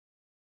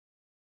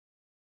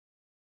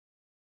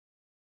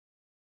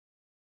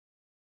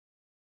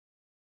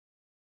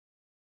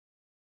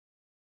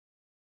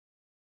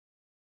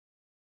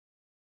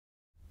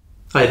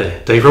Hi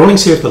there, Dave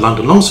Rawlings here of the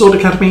London Longsword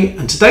Academy,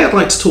 and today I'd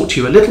like to talk to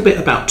you a little bit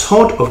about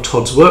Todd of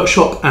Todd's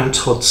Workshop and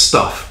Todd's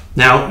Stuff.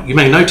 Now, you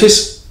may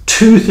notice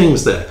two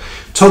things there.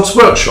 Todd's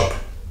Workshop,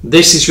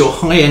 this is your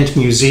high-end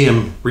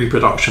museum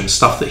reproduction,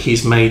 stuff that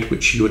he's made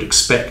which you would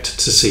expect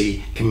to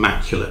see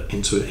immaculate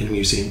in a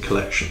museum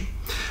collection.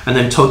 And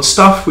then Todd's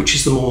Stuff, which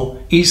is the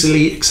more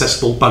easily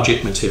accessible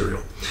budget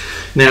material.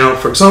 Now,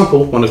 for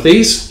example, one of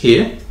these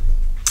here,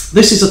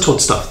 this is a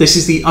Todd Stuff. This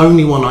is the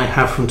only one I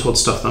have from Todd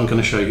Stuff that I'm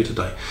going to show you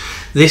today.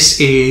 This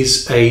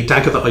is a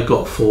dagger that I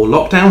got for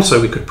lockdown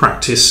so we could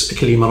practice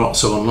Achille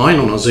Marozzo online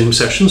on our Zoom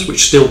sessions,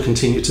 which still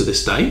continue to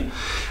this day.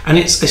 And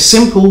it's a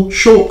simple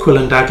short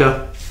quillen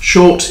dagger,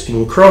 short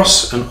in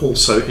cross and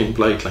also in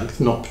blade length,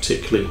 not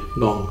particularly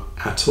long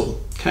at all.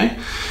 Okay.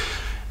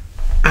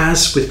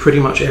 As with pretty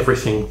much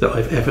everything that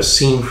I've ever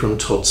seen from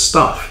Todd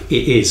Stuff,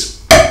 it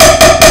is,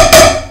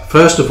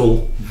 first of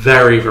all,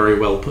 very, very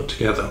well put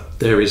together.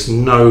 There is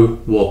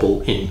no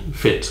wobble in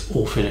fit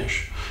or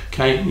finish.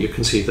 Okay, you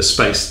can see the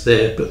space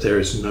there, but there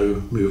is no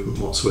movement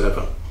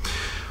whatsoever.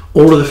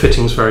 All of the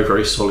fittings very,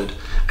 very solid.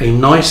 A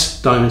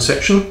nice diamond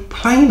section,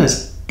 plain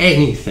as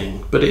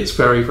anything, but it's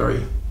very,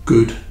 very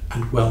good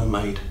and well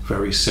made,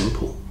 very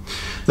simple.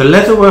 The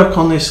leatherwork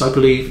on this, I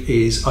believe,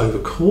 is over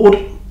cord,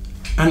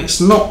 and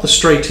it's not the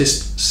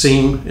straightest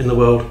seam in the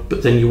world,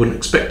 but then you wouldn't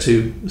expect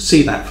to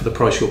see that for the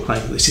price you're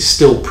paying. This is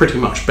still pretty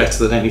much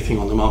better than anything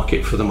on the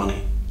market for the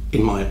money,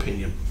 in my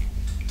opinion.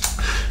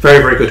 Very,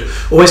 very good.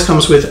 Always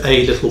comes with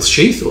a little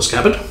sheath or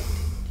scabbard,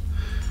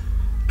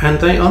 and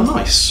they are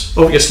nice.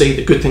 Obviously,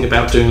 the good thing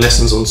about doing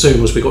lessons on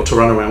Zoom was we got to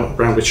run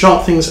around with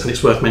sharp things, and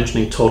it's worth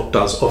mentioning Todd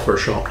does offer a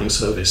sharpening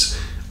service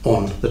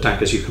on the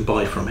daggers you can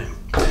buy from him.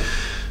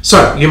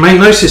 So, you may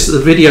notice that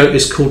the video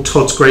is called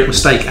Todd's Great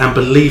Mistake, and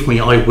believe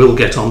me, I will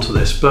get onto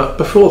this. But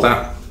before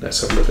that,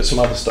 let's have a look at some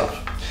other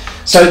stuff.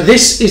 So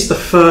this is the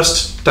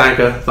first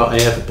dagger that I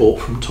ever bought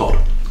from Todd.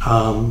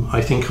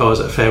 I think I was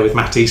at a fair with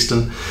Matt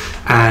Easton,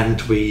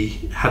 and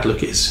we had a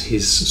look at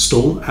his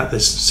stall at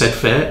this said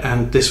fair,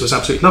 and this was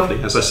absolutely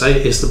lovely. As I say,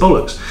 it is the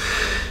bollocks.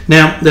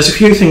 Now, there's a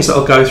few things that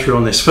I'll go through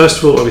on this. First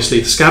of all, obviously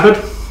the scabbard,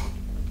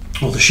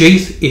 or the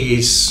sheath,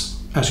 is,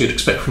 as you'd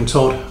expect from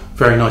Todd,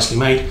 very nicely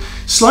made.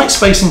 Slight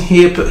spacing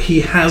here, but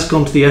he has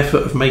gone to the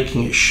effort of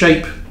making it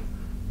shape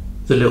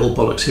the little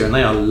bollocks here, and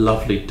they are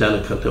lovely,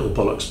 delicate little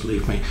bollocks,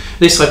 believe me.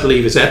 This, I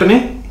believe, is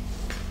ebony.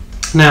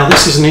 Now,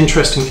 this is an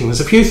interesting thing.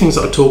 There's a few things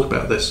that I talk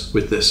about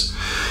with this.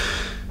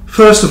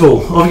 First of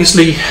all,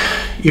 obviously,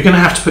 you're going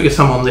to have to put your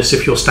thumb on this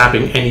if you're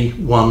stabbing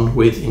anyone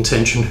with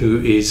intention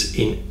who is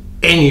in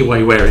any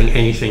way wearing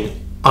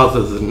anything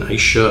other than a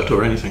shirt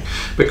or anything,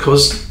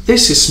 because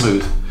this is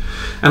smooth.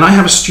 And I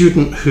have a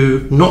student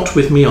who, not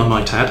with me I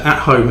might add,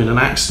 at home in an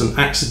accident,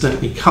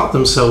 accidentally cut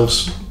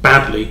themselves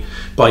badly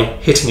by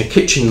hitting a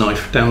kitchen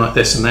knife down like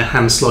this and their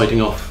hand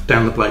sliding off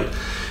down the blade.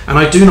 And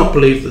I do not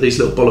believe that these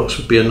little bollocks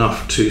would be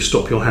enough to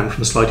stop your hand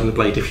from sliding the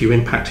blade if you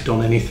impacted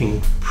on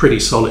anything pretty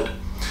solid.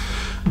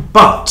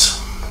 But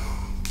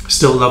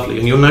still lovely.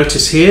 And you'll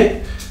notice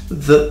here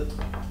the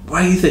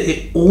way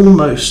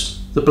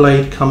that the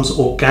blade comes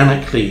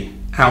organically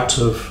out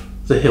of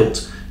the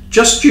hilt,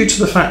 just due to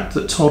the fact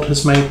that Todd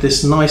has made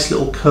this nice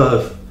little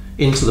curve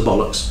into the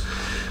bollocks.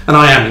 And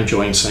I am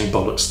enjoying saying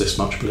bollocks this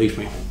much, believe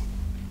me.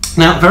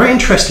 Now, very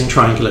interesting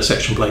triangular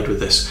section blade with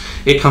this.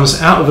 It comes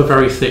out of a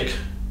very thick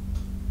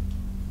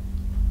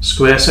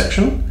square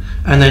section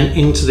and then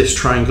into this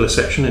triangular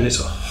section, and it's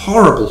a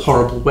horrible,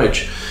 horrible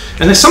wedge.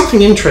 And there's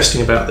something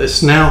interesting about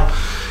this. Now,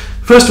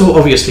 first of all,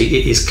 obviously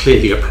it is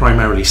clearly a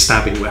primarily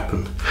stabbing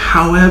weapon.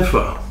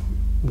 However,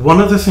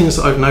 one of the things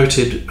that I've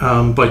noted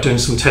by doing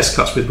some test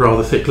cuts with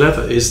rather thick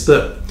leather is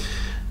that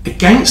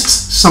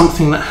against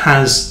something that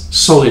has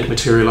solid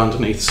material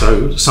underneath,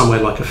 so somewhere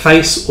like a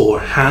face or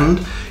a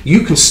hand,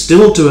 you can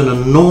still do an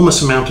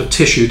enormous amount of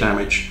tissue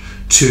damage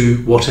to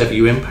whatever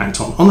you impact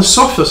on. On the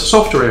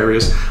softer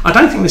areas, I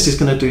don't think this is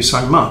going to do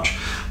so much,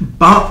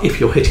 but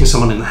if you're hitting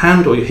someone in the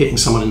hand or you're hitting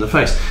someone in the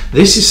face,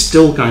 this is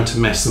still going to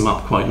mess them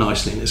up quite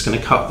nicely, and it's going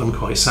to cut them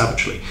quite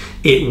savagely.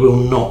 It will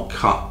not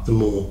cut the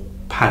more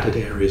padded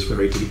areas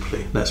very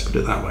deeply, let's put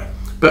it that way.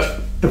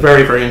 But a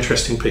very, very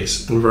interesting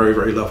piece and very,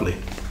 very lovely.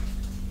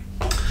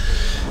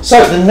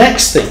 So the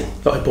next thing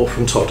that I bought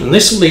from Todd, and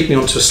this will lead me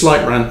on to a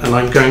slight rant, and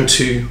I'm going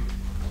to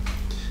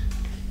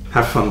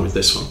have fun with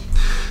this one.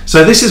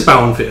 So this is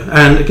Bauernwehr,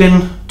 and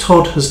again,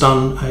 Todd has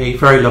done a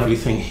very lovely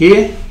thing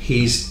here.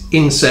 He's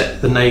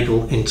inset the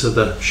nagel into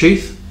the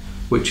sheath,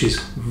 which is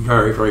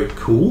very, very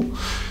cool.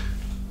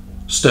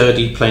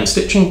 Sturdy, plain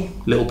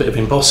stitching, little bit of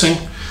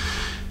embossing.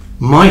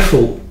 My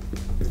fault,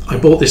 I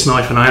bought this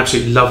knife and I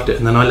absolutely loved it,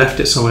 and then I left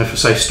it somewhere for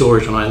safe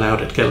storage and I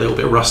allowed it to get a little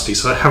bit rusty,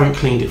 so I haven't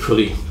cleaned it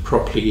fully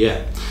properly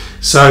yet.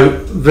 So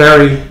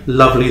very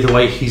lovely the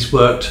way he's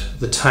worked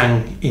the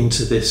tang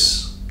into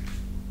this,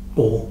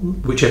 or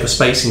whichever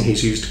spacing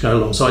he's used to go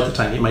alongside the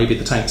tang. It may be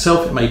the tang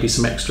itself, it may be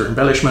some extra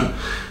embellishment,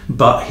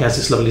 but he has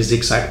this lovely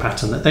zigzag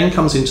pattern that then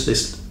comes into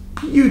this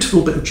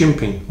beautiful bit of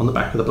jimping on the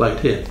back of the blade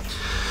here.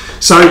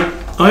 So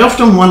I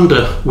often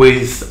wonder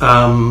with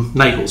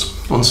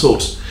nagels on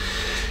swords,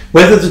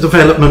 Whether the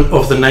development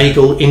of the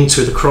nagel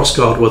into the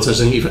crossguard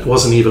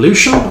was an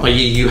evolution,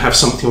 i.e. you have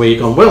something where you've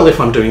gone, well, if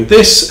I'm doing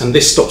this and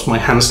this stops my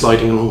hand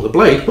sliding along the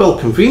blade, well,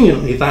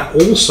 conveniently that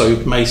also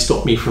may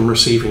stop me from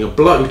receiving a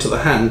blow to the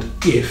hand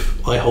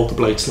if I hold the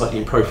blade slightly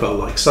in profile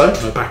like so,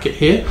 I back it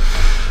here.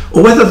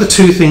 Or whether the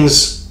two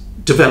things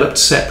developed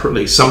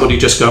separately. Somebody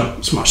just go,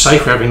 it's much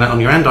safer having that on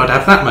your hand, I'd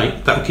have that,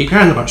 mate, that would keep your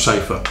hand much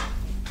safer.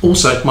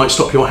 Also, might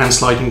stop your hand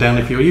sliding down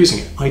if you're using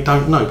it. I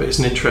don't know, but it's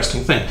an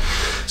interesting thing.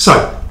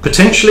 So,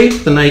 potentially,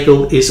 the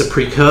nagel is a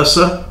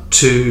precursor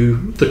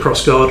to the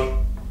crossguard.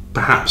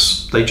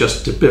 Perhaps they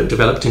just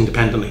developed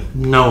independently.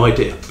 No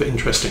idea, but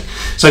interesting.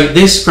 So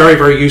this very,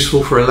 very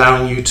useful for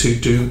allowing you to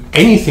do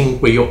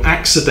anything where you're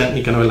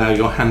accidentally going to allow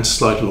your hand to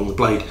slide along the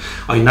blade.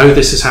 I know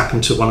this has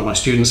happened to one of my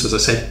students, as I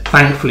said,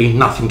 thankfully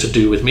nothing to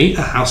do with me,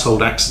 a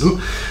household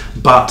accident.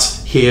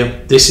 But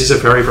here, this is a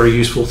very, very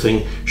useful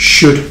thing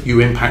should you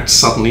impact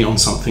suddenly on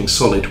something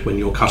solid when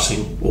you're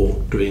cutting or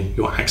doing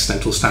your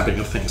accidental stabbing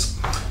of things.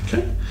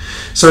 Okay,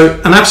 so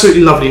an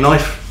absolutely lovely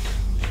knife,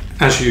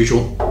 as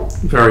usual.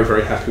 Very,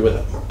 very happy with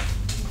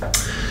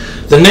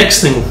it. The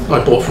next thing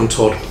I bought from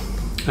Todd,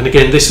 and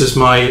again, this is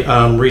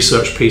my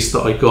research piece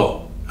that I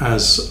got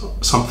as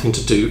something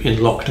to do in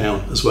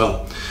lockdown as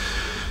well.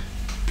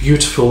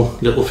 Beautiful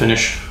little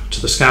finish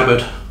to the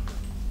scabbard,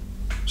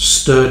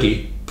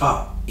 sturdy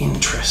but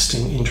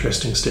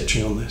interesting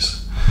stitching on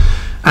this,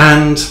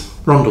 and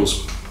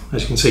rondels,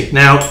 as you can see.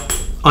 Now,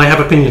 I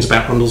have opinions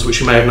about rondels, which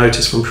you may have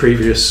noticed from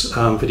previous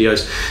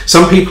videos.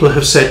 Some people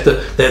have said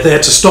that they're there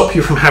to stop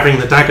you from having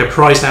the dagger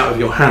prized out of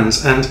your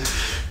hands, and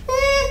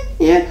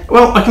yeah,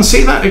 well, I can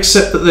see that,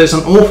 except that there's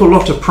an awful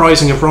lot of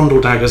prizing of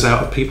rondel daggers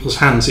out of people's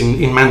hands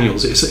in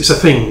manuals. It's a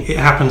thing, it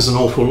happens an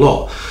awful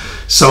lot.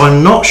 So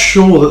I'm not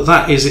sure that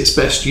that is its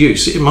best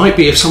use. It might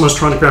be if someone's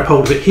trying to grab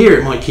hold of it here,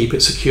 it might keep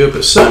it secure,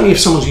 but certainly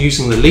if someone's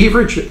using the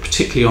leverage,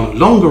 particularly on a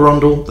longer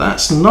rondel,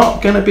 that's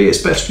not going to be its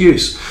best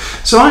use.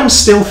 So I'm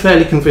still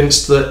fairly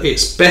convinced that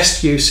its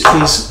best use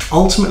is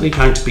ultimately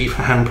going to be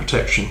for hand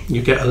protection.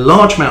 You get a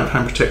large amount of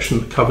hand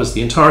protection that covers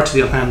the entirety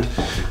of the hand,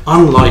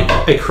 unlike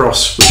a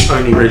cross, which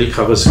only really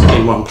covers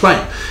in one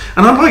plane.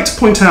 And I'd like to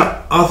point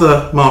out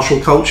other martial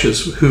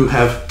cultures who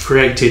have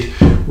created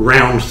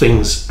round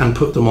things and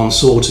put them on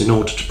swords in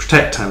order to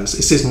protect hands.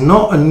 This is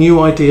not a new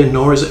idea,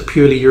 nor is it a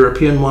purely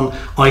European one,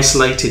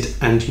 isolated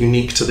and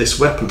unique to this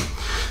weapon.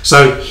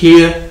 So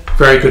here,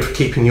 very good for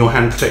keeping your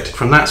hand protected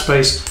from that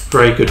space,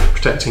 very good for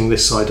protecting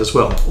this side as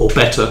well, or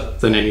better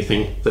than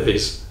anything that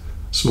is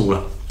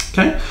smaller.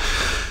 Okay,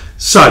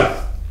 so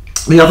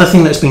the other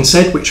thing that's been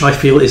said, which I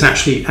feel is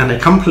actually an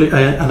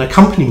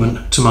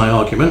accompaniment to my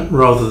argument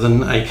rather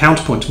than a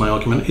counterpoint to my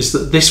argument, is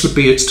that this would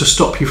be to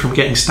stop you from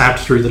getting stabbed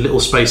through the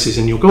little spaces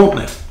in your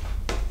gauntlet.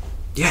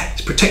 Yeah,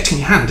 it's protecting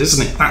your hand,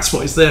 isn't it? That's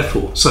what it's there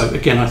for. So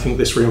again, I think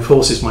this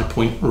reinforces my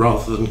point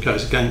rather than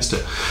goes against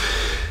it.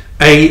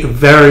 A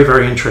very,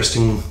 very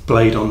interesting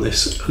blade on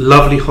this.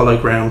 Lovely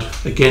hollow ground,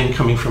 again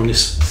coming from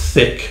this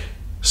thick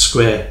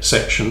square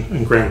section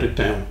and grounded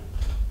down.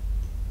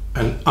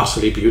 And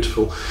utterly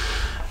beautiful.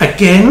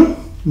 Again,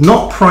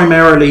 not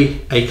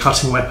primarily a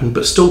cutting weapon,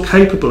 but still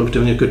capable of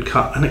doing a good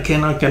cut. And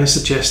again, I'm going to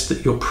suggest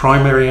that your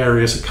primary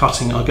areas of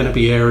cutting are going to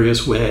be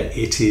areas where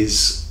it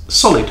is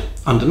solid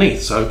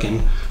underneath. So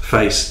again,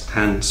 face,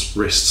 hands,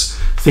 wrists,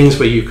 things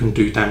where you can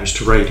do damage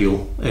to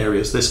radial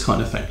areas, this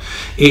kind of thing.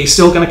 It's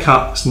still going to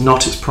cut, it's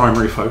not its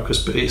primary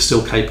focus, but it's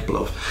still capable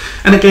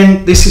of. And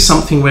again, this is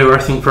something where I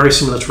think very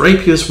similar to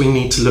rapiers, we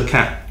need to look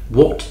at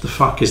what the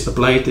fuck is the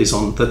blade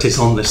that is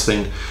on this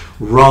thing,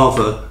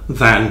 rather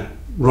than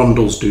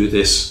rondels do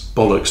this,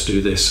 bollocks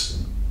do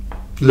this.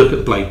 Look at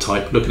the blade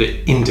type, look at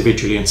it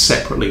individually and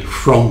separately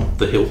from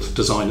the hilt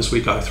design as we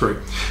go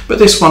through. But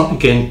this one,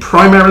 again,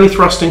 primarily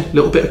thrusting, a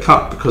little bit of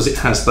cut because it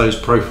has those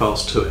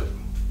profiles to it.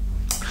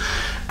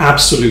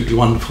 Absolutely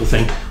wonderful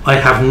thing. I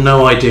have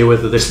no idea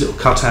whether this little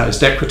cutout is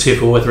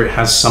decorative or whether it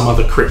has some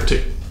other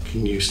cryptic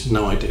use,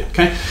 no idea.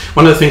 Okay,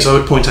 one of the things I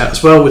would point out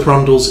as well with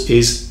rondels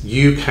is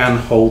you can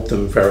hold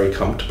them very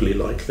comfortably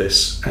like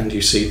this, and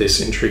you see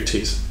this in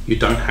treaties. You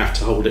don't have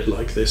to hold it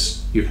like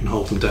this, you can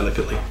hold them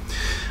delicately.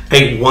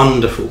 A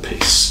wonderful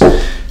piece.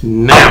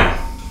 Now,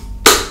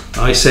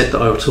 I said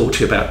that I would talk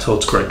to you about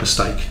Todd's great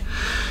mistake.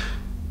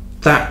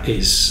 That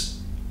is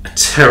a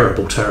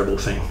terrible, terrible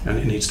thing, and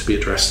it needs to be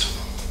addressed.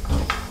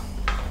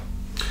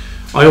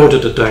 I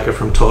ordered a dagger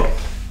from Todd.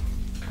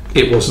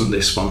 It wasn't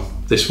this one.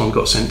 This one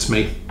got sent to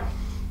me.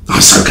 I'm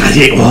so glad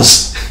it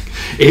was.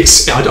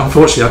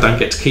 Unfortunately, I don't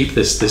get to keep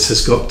this. This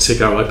has got to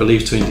go, I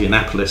believe, to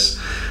Indianapolis.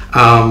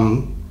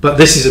 But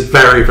this is a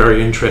very,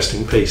 very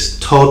interesting piece.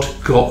 Todd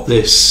got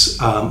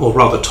this, or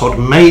rather Todd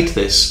made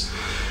this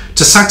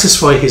to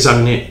satisfy his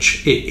own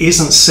itch. It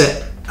isn't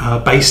set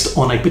based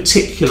on a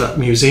particular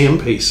museum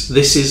piece.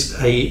 This is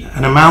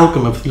an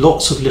amalgam of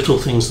lots of little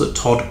things that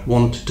Todd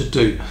wanted to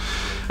do.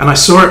 And I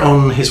saw it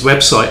on his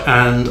website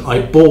and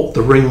I bought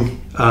the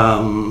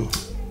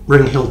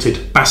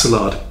ring-hilted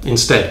Basilard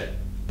instead.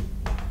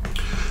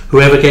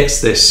 Whoever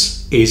gets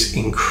this is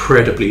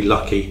incredibly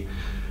lucky.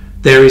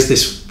 There is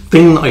this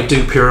thing that I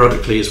do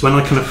periodically is when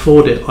I can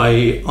afford it,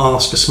 I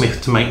ask a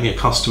smith to make me a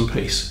custom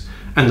piece.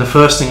 And the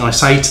first thing I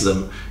say to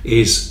them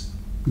is,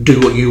 do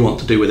what you want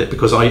to do with it,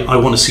 because I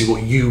want to see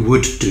what you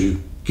would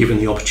do given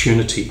the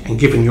opportunity and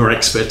given your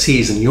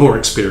expertise and your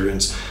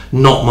experience,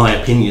 not my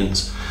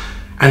opinions.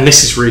 And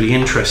this is really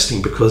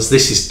interesting because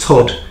this is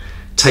Todd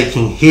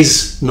taking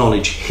his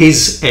knowledge,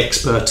 his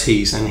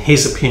expertise and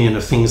his opinion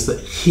of things that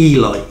he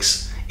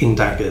likes in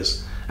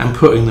daggers and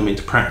putting them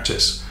into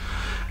practice.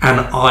 And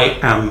I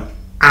am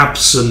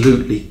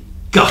absolutely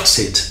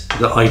gutted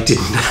that I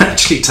didn't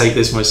actually take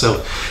this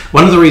myself.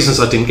 One of the reasons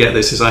I didn't get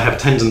this is I have a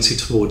tendency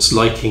towards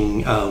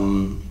liking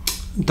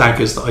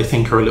daggers that I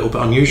think are a little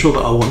bit unusual,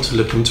 that I want to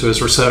look into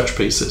as research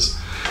pieces.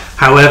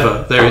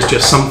 However, there is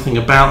just something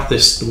about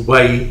this, the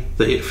way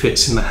that it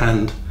fits in the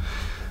hand,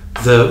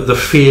 the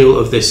feel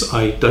of this.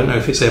 I don't know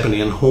if it's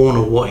ebony and horn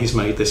or what he's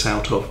made this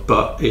out of,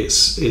 but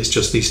it's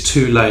just these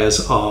two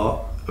layers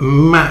are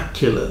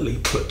immaculately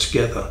put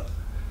together,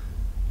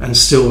 and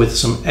still with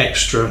some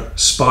extra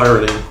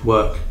spiraling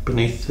work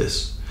beneath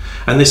this.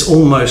 And this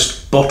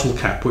almost bottle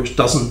cap, which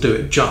doesn't do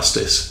it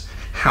justice,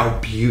 how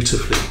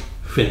beautifully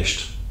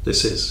finished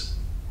this is,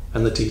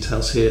 and the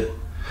details here.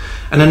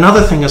 And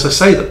another thing, as I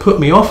say, that put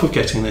me off of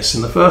getting this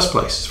in the first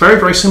place, it's very,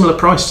 very similar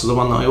price to the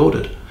one that I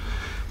ordered,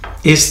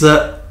 is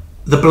that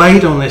the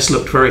blade on this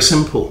looked very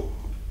simple.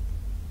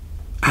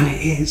 And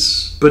it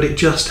is, but it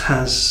just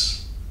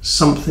has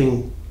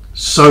something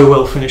so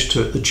well finished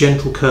to it. The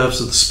gentle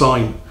curves of the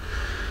spine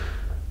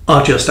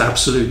are just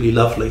absolutely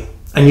lovely.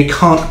 And you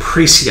can't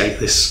appreciate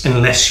this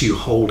unless you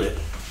hold it.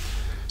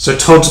 So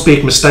Todd's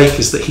big mistake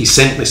is that he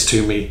sent this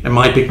to me, and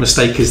my big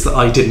mistake is that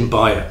I didn't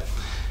buy it.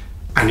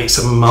 And it's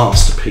a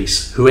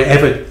masterpiece.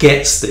 Whoever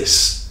gets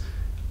this,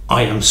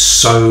 I am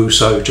so,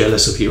 so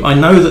jealous of you. I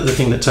know that the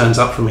thing that turns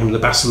up from him, the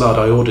Basilade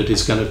I ordered,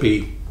 is going to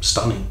be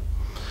stunning.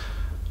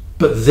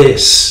 But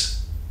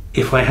this,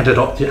 if I had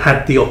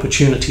the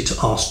opportunity to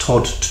ask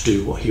Todd to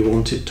do what he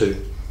wanted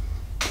to,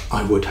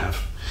 I would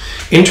have.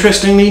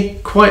 Interestingly,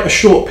 quite a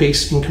short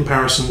piece in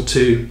comparison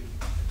to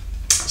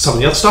some of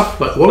the other stuff,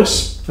 like the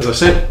Wallace, as I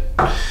said,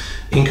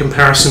 in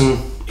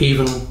comparison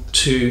even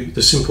to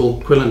the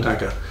simple Quillen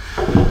dagger.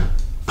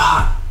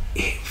 But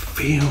it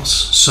feels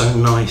so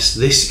nice.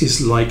 This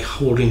is like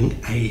holding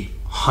a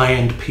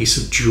high-end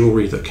piece of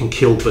jewellery that can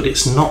kill, but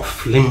it's not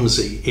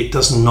flimsy. It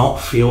does not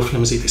feel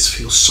flimsy. This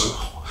feels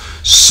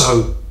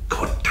so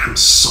goddamn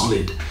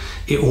solid.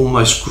 It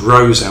almost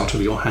grows out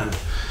of your hand.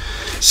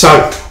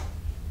 So,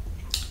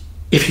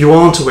 if you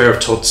aren't aware of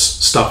Todd's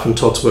stuff and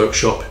Todd's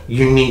workshop,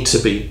 you need to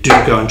be. Do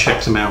go and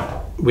check them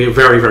out. We're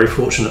very, very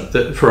fortunate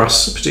that for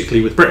us,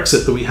 particularly with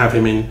Brexit, that we have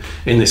him in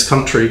this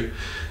country,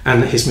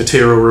 and that his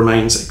material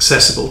remains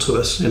accessible to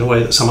us in a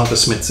way that some other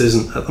smiths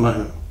isn't at the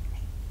moment.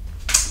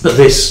 But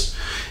this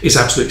is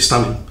absolutely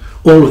stunning.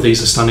 All of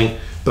these are stunning,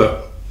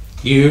 but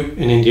you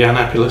in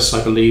Indianapolis,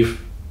 I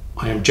believe,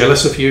 I am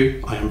jealous of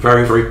you. I am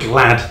very, very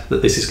glad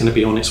that this is going to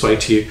be on its way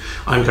to you.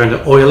 I'm going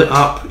to oil it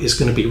up. It's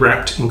going to be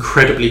wrapped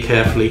incredibly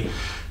carefully.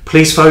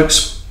 Please,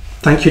 folks,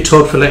 thank you,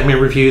 Todd, for letting me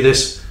review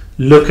this.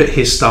 Look at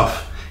his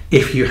stuff.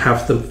 If you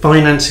have the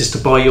finances to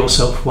buy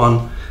yourself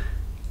one,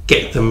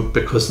 get them,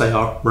 because they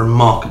are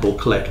remarkable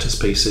collector's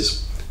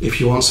pieces.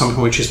 If you want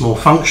something which is more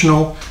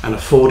functional and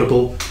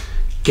affordable,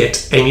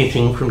 get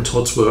anything from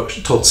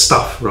Todd's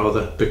stuff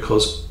rather,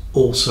 because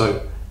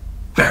also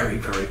very,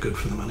 very good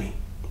for the money.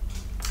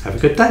 Have a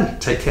good day.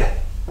 Take care.